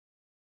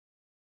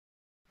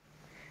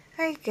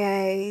Hi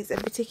guys,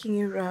 I'll be taking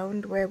you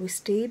around where we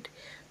stayed,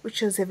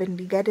 which was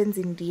Heavenly Gardens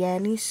in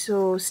Diani.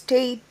 So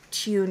stay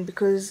tuned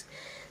because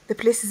the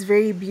place is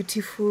very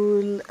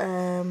beautiful.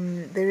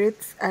 The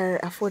rates are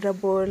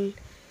affordable,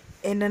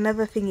 and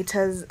another thing, it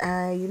has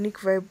a unique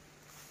vibe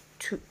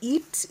to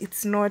eat.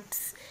 It's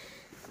not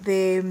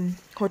the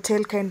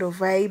hotel kind of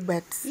vibe,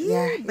 but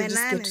yeah, you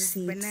just get to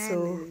see it.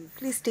 So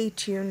please stay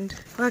tuned.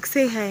 Wax,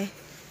 say hi.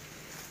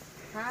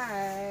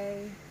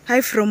 Hi.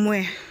 Hi from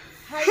where?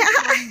 Hi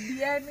from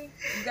Diani,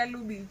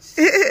 Galu Beach.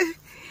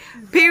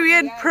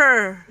 Period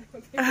per.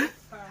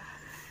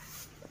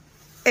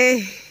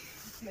 Hey.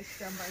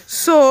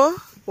 So,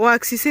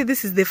 Wax, you say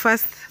this is the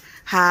first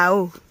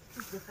house.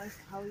 This is the first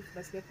house,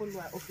 but people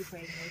were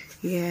occupying it.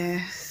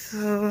 Yeah,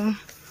 so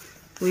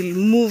we'll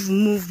move. Are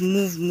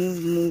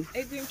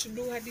you going to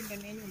do what in the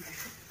name?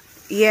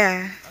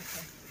 Yeah.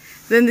 Okay.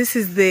 Then this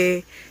is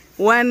the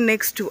one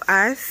next to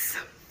us.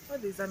 Oh,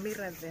 there's a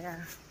mirror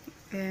there.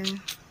 Yeah.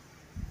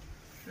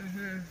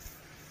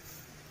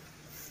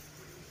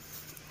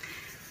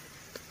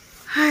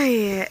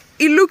 Hi,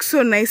 it looks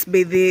so nice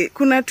by the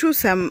kuna tu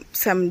some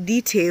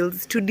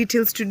details.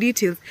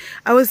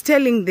 I was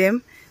telling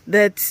them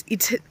that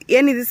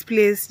this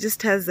place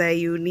just has a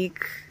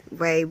unique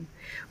vibe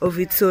of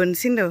its own,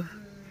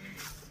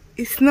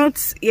 it's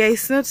not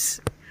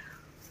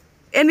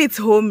and it's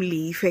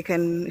homely, if I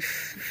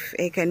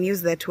can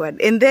use that word.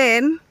 And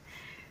then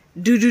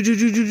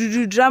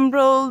drum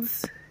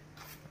rolls.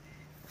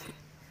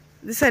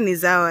 This one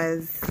is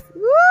ours.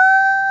 Woo!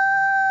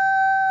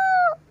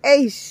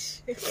 Eish.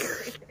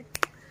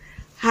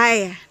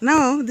 Hi.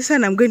 Now this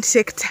one I'm going to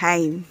take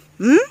time.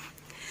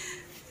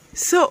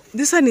 So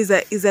this one is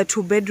a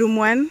 2-bedroom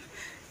one.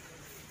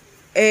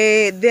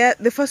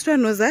 The first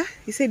one was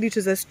you said it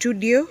was a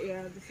studio.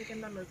 Yeah, the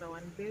second one was a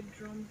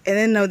 1-bedroom. And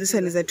then now this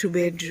one is a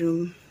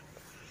 2-bedroom.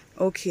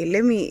 Okay,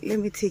 let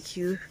me take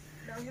you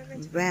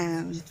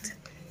round.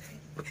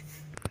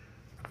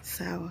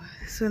 So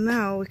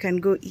now we can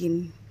go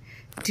in.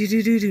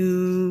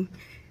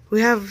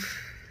 We have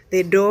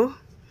the door.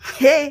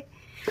 Hey,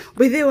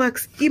 with the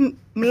Wax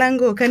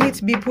mlango, can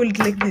it be pulled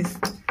like this?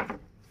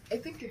 I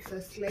think it's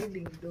a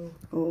sliding door.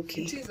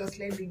 Okay. It is a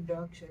sliding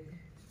door actually.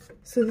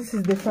 So this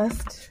is the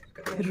first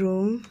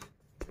room.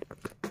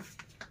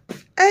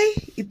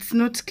 It's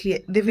not clear.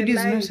 The video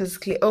is not as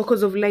clear. Oh,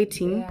 because of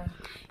lighting.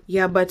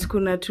 Yeah, but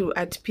kuna two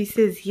at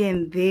pieces here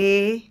and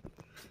there.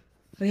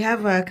 We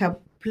have a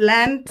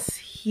plant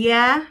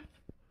here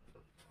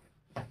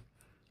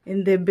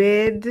in the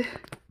bed.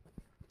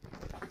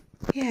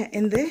 Yeah,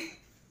 and there's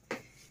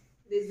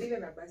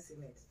even a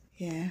bassinet.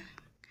 Yeah,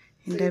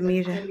 in the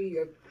mirror.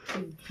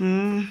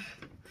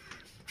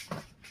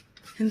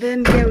 And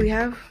then here we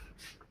have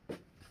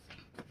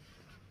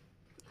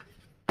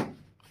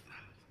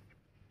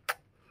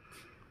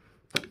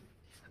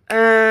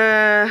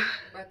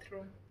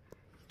bathroom,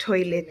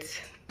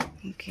 toilet.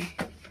 Okay,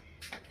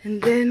 and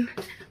then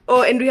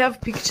and we have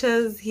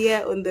pictures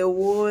here on the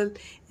wall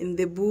in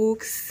the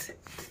books.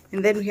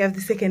 And then we have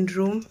the second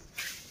room,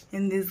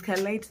 and there's a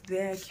light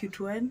there, a cute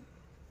one.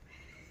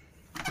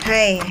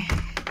 Hi.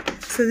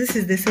 So this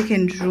is the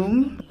second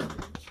room.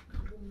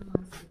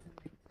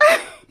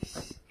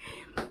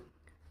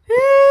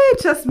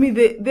 Trust me,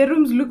 the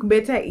rooms look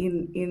better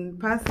in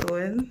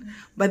person,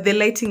 but the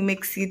lighting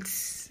makes it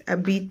a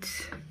bit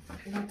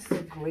not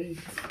so great.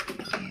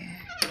 Yeah.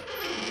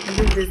 And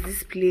then there's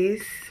this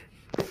place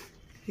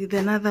with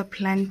another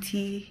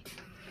planty.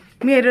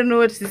 Me, I don't know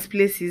what this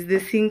place is. The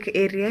sink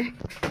area.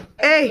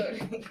 Hey.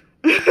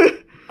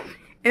 And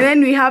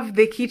then we have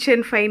the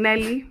kitchen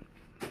finally.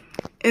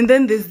 And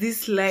then there's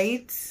this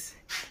light.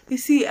 You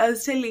see, I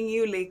was telling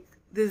you, like,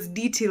 there's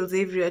details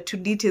everywhere. To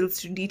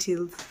details.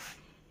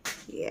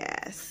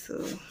 Yeah,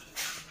 so.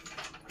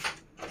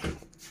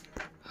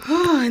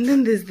 Oh, and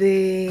then there's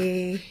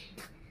this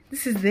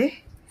is the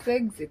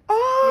exit.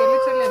 Oh, we're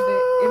literally at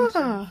the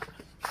entrance.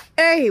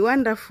 Hey,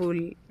 wonderful.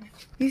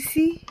 You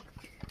see?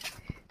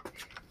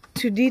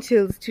 To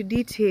details.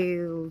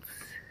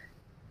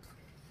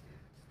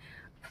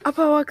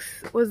 Upper Wax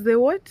was the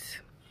what?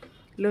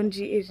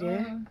 Laundry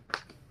area.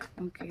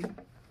 Okay.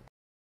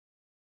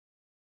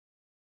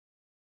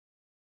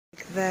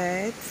 Like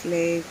that,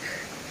 like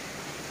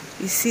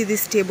you see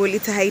this table,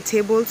 it's a high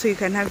table, so you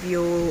can have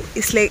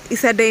it's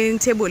a dining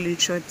table in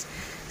short.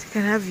 So you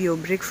can have your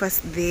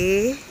breakfast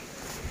there.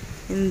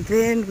 And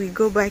then we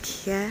go back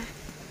here.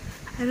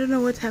 I don't know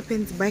what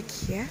happens back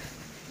here,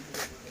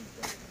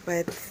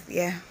 but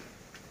yeah.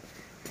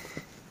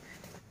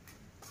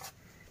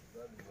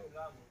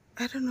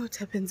 I don't know what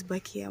happens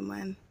back here,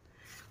 man.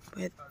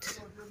 But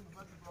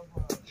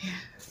yeah.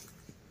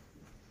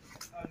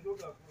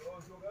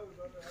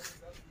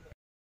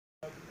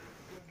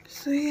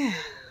 So yeah.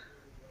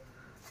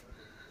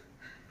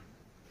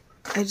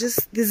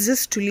 There's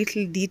just 2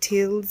 little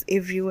details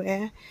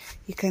everywhere.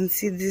 You can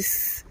see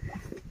this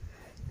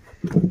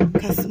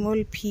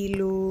small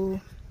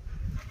pillow,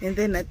 and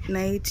then at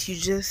night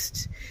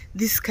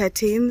these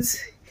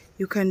curtains,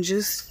 you can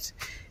just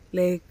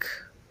like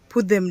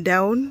put them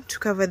down to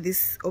cover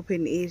this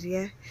open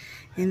area,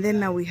 and then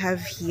now we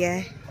have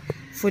here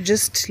for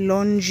just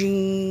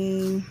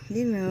lounging,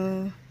 you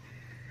know.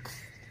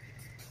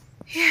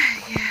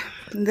 Yeah,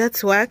 and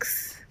that's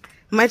wax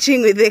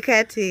matching with the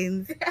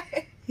curtains.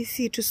 You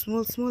see, two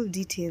small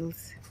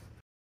details.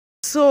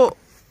 So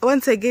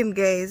once again,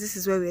 guys, this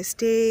is where we're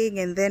staying,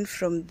 and then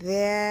from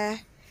there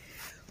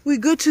we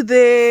go to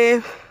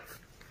the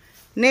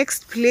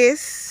next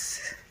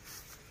place,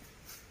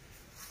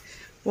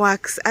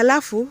 wax.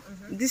 Alafu,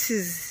 this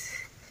is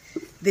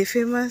the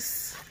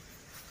famous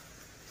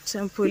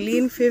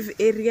trampoline fave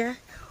area.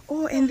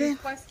 Oh, and then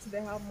Past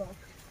the hammock.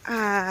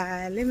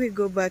 let me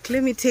go back.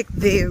 Let me take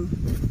them.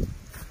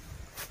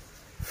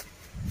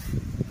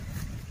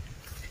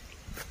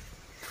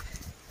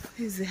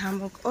 There's the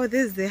hammock. Oh,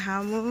 there's the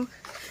hammock.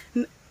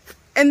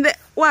 And the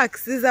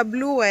wax, there's a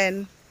blue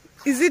one.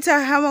 Is it a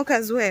hammock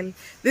as well?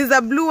 There's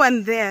a blue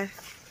one there.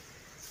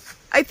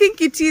 I think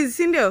it is,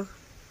 Cindy. Yeah, I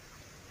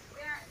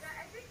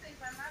think there's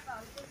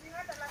another, because we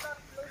had another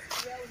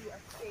close to where we were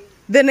staying.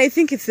 Then I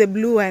think it's the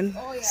blue one.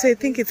 Oh, yeah, So I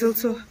think it's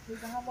also...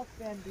 There's a hammock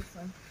there and this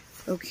one.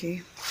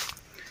 Okay.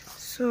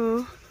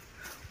 So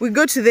we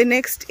go to the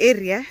next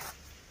area.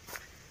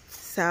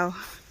 So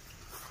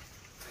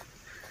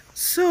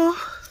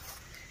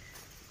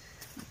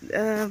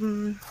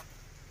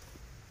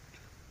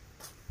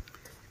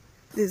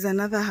there's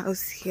another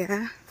house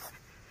here,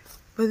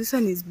 but this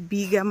one is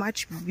bigger,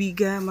 much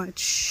bigger,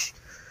 much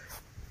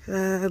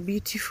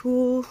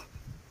beautiful.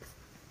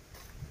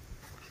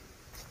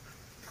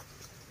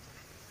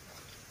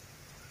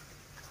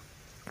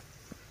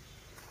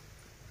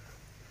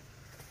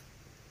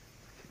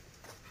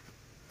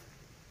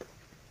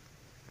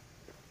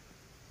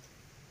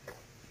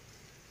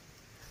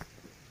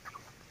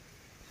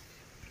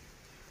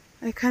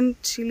 I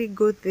can't really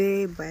go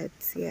there, but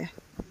yeah.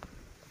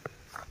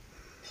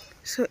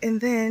 So, and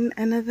then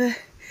another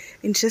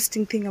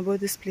interesting thing about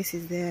this place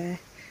is the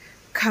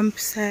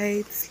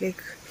campsites.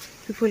 Like,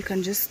 people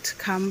can just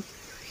camp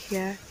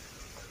here.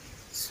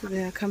 So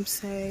there are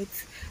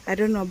campsites. I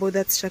don't know about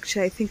that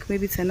structure. I think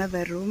maybe it's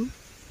another room.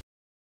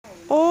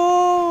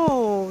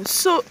 Oh,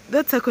 so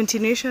that's a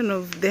continuation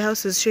of the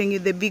house I was showing you.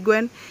 The big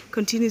one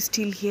continues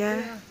still here.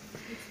 Yeah,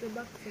 it's the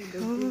back side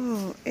of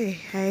Oh, hey,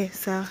 hi,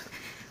 so.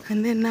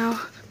 And then now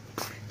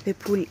the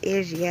pool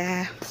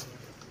area.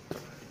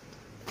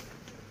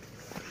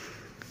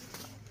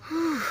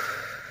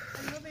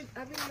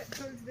 I've been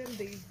told them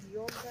there is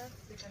yoga.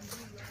 They can do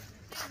yoga.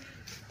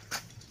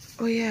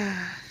 Oh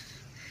yeah,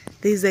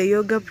 there's a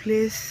yoga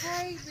place.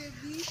 Hi,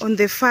 baby. On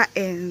the far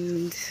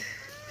end.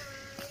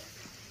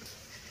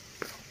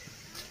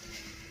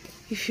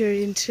 If you're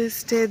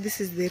interested,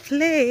 this is the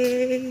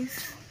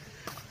place.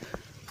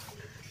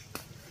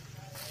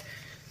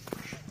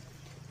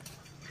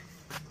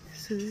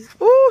 So this,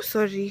 oh,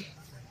 sorry.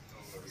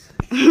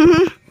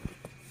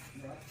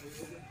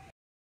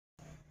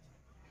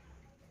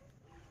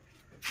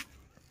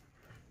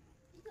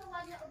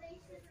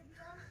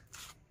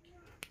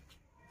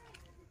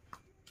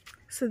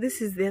 So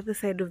this is the other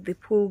side of the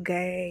pool,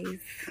 guys.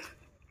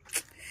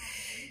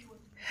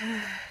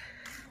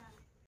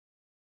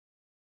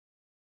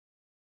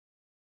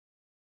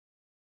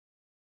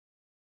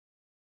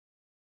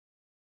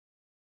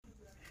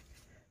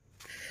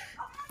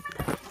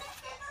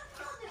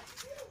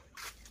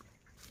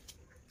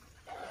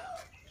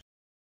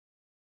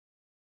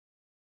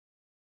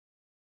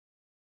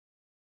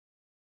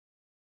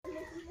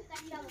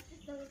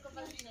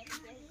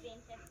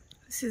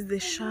 This is the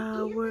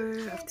shower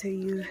after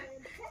you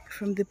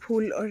from the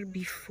pool or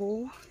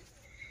before.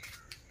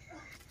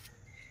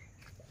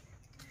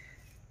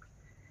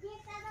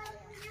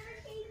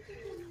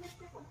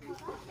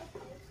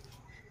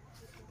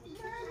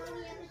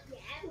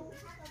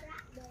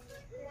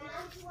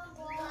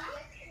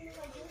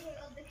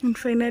 And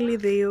finally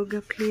the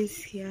yoga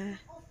place here.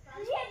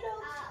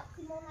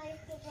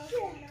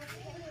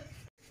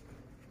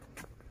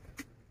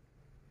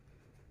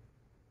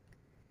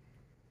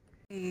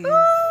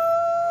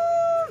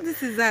 Oh,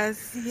 this is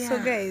us. Yeah. So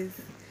guys,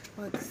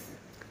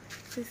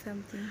 say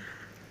something.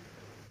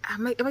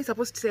 Am I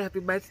supposed to say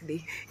happy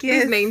birthday?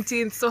 Yes. Today's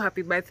 19th, so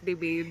happy birthday,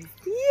 babe.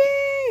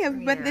 Yay!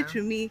 Happy birthday Yeah.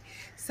 to me.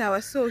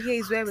 So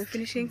here is where we're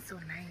finishing. So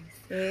nice.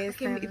 Yes,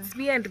 Okay, it's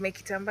me and my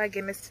kitamba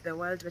against the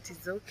world, but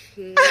it's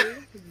okay.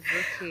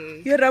 It's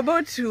okay. you're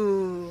about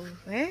to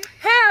Hey,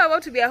 I'm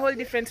about to be a whole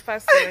different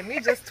person. You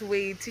just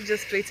wait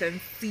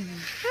and see.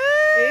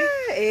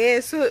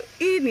 So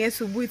in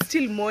Yesubu, it's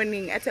still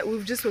morning.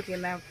 We've just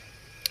woken up.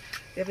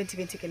 We haven't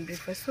even taken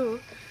breakfast. So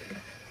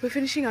we're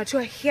finishing our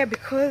tour here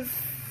because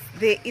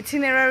the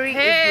itinerary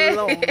is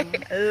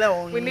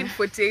long. We need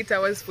 48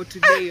 hours for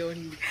today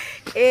only.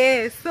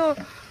 So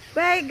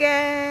bye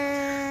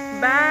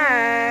guys.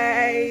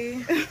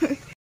 Bye.